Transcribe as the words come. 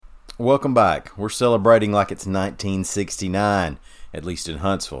Welcome back. We're celebrating like it's 1969, at least in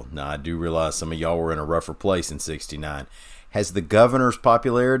Huntsville. Now, I do realize some of y'all were in a rougher place in 69. Has the governor's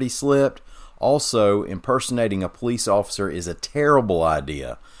popularity slipped? Also, impersonating a police officer is a terrible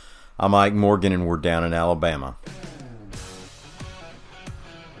idea. I'm Mike Morgan, and we're down in Alabama.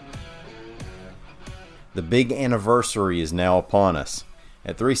 The big anniversary is now upon us.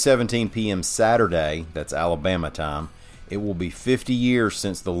 At 3:17 p.m. Saturday, that's Alabama time, it will be 50 years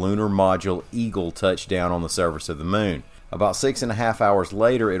since the lunar module Eagle touched down on the surface of the moon. About 6.5 hours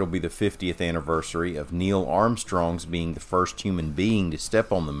later, it'll be the 50th anniversary of Neil Armstrong's being the first human being to step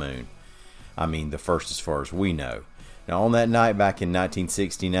on the moon. I mean, the first as far as we know. Now, on that night back in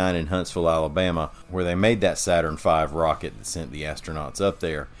 1969 in Huntsville, Alabama, where they made that Saturn V rocket that sent the astronauts up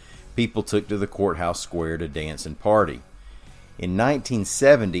there, people took to the courthouse square to dance and party. In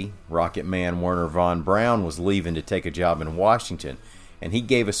 1970, rocket man Wernher von Braun was leaving to take a job in Washington, and he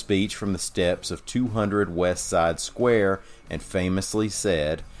gave a speech from the steps of 200 West Side Square and famously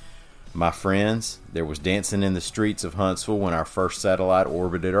said, "My friends, there was dancing in the streets of Huntsville when our first satellite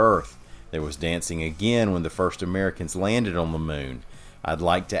orbited Earth. There was dancing again when the first Americans landed on the moon. I'd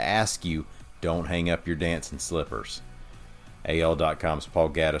like to ask you, don't hang up your dancing slippers." AL.com's Paul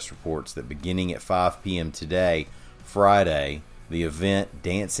Gaddis reports that beginning at 5 p.m. today, Friday, the event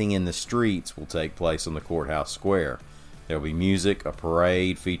Dancing in the Streets will take place on the courthouse square. There will be music, a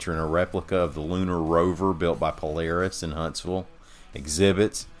parade featuring a replica of the lunar rover built by Polaris in Huntsville,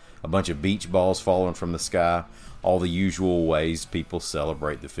 exhibits, a bunch of beach balls falling from the sky, all the usual ways people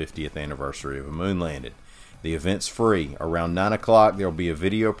celebrate the 50th anniversary of a moon landing. The event's free. Around 9 o'clock, there will be a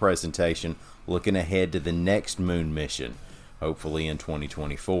video presentation looking ahead to the next moon mission, hopefully in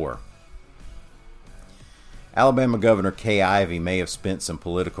 2024. Alabama Governor Kay Ivey may have spent some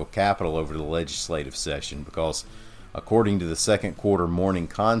political capital over the legislative session because, according to the second quarter Morning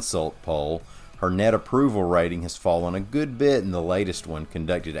Consult poll, her net approval rating has fallen a good bit in the latest one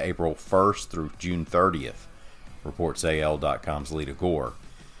conducted April 1st through June 30th, reports AL.com's Lita Gore.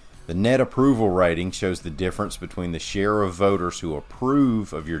 The net approval rating shows the difference between the share of voters who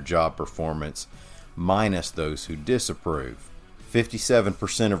approve of your job performance minus those who disapprove.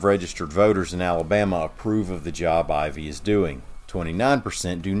 57% of registered voters in Alabama approve of the job Ivey is doing.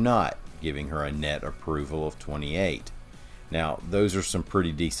 29% do not, giving her a net approval of 28. Now, those are some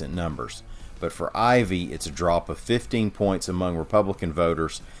pretty decent numbers. But for Ivey, it's a drop of 15 points among Republican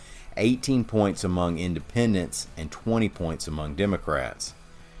voters, 18 points among independents, and 20 points among Democrats.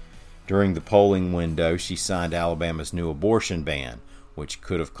 During the polling window, she signed Alabama's new abortion ban, which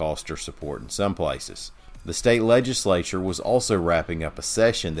could have cost her support in some places. The state legislature was also wrapping up a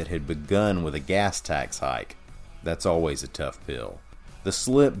session that had begun with a gas tax hike. That's always a tough pill. The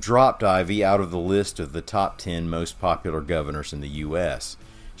slip dropped Ivey out of the list of the top 10 most popular governors in the U.S.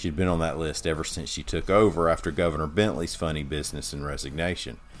 She'd been on that list ever since she took over after Governor Bentley's funny business and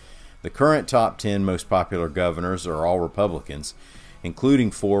resignation. The current top 10 most popular governors are all Republicans,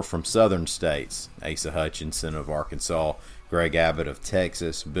 including 4 from southern states: Asa Hutchinson of Arkansas, Greg Abbott of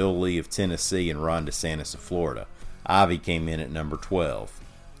Texas, Bill Lee of Tennessee, and Ron DeSantis of Florida. Ivey came in at number 12.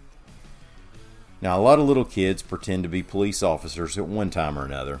 Now, a lot of little kids pretend to be police officers at one time or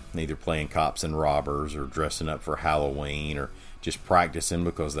another, either playing cops and robbers or dressing up for Halloween or just practicing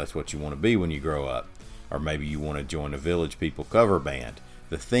because that's what you want to be when you grow up. Or maybe you want to join a Village People cover band.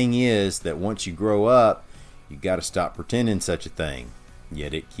 The thing is that once you grow up, you got to stop pretending such a thing.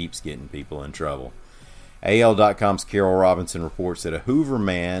 Yet it keeps getting people in trouble. AL.com's Carol Robinson reports that a Hoover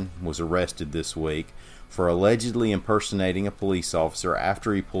man was arrested this week for allegedly impersonating a police officer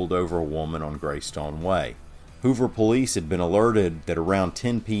after he pulled over a woman on Greystone Way. Hoover police had been alerted that around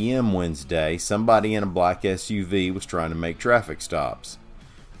 10 p.m. Wednesday, somebody in a black SUV was trying to make traffic stops.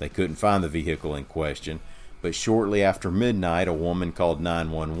 They couldn't find the vehicle in question, but shortly after midnight, a woman called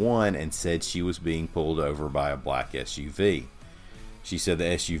 911 and said she was being pulled over by a black SUV. She said the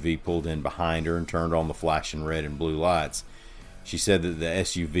SUV pulled in behind her and turned on the flashing red and blue lights. She said that the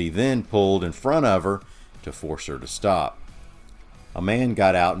SUV then pulled in front of her to force her to stop. A man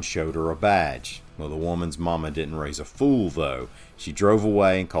got out and showed her a badge. Well, the woman's mama didn't raise a fool, though. She drove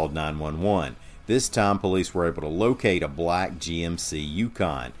away and called 911. This time, police were able to locate a black GMC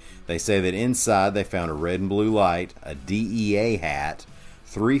Yukon. They say that inside they found a red and blue light, a DEA hat,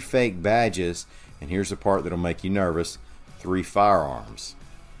 3 fake badges, and here's the part that'll make you nervous: 3 firearms.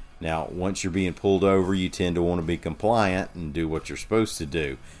 Now, once you're being pulled over, you tend to want to be compliant and do what you're supposed to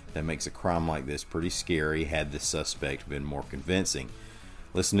do. That makes a crime like this pretty scary had the suspect been more convincing.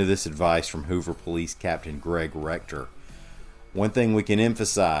 Listen to this advice from Hoover Police Captain Greg Rector. One thing we can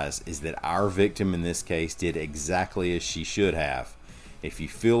emphasize is that our victim in this case did exactly as she should have. If you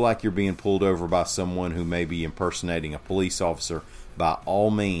feel like you're being pulled over by someone who may be impersonating a police officer, by all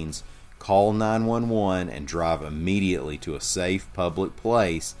means, call 911 and drive immediately to a safe public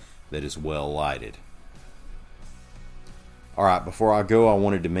place that is well lighted. Alright, before I go, I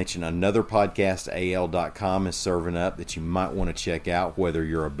wanted to mention another podcast AL.com is serving up that you might want to check out whether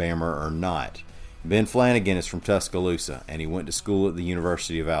you're a Bammer or not. Ben Flanagan is from Tuscaloosa, and he went to school at the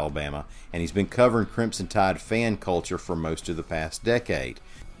University of Alabama, and he's been covering Crimson Tide fan culture for most of the past decade.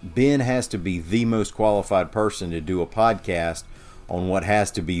 Ben has to be the most qualified person to do a podcast on what has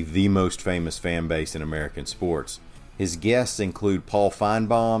to be the most famous fan base in American sports. His guests include Paul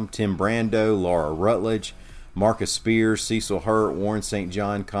Feinbaum, Tim Brando, Laura Rutledge, Marcus Spears, Cecil Hurt, Warren St.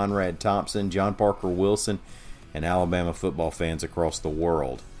 John, Conrad Thompson, John Parker Wilson, and Alabama football fans across the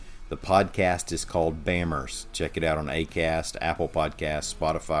world. The podcast is called Bammers. Check it out on Acast, Apple Podcasts,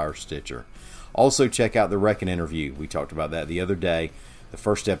 Spotify, or Stitcher. Also, check out the Reckon interview. We talked about that the other day. The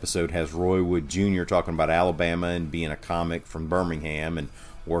first episode has Roy Wood Jr. talking about Alabama and being a comic from Birmingham and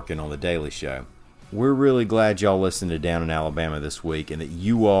working on The Daily Show. We're really glad y'all listened to Down in Alabama this week and that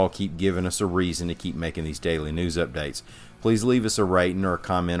you all keep giving us a reason to keep making these daily news updates. Please leave us a rating or a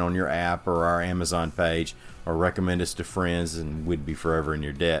comment on your app or our Amazon page, or recommend us to friends, and we'd be forever in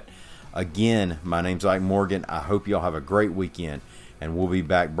your debt. Again, my name's Ike Morgan. I hope y'all have a great weekend, and we'll be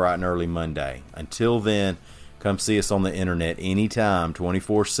back bright and early Monday. Until then, come see us on the internet anytime,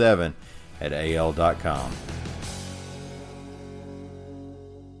 24/7 at AL.com.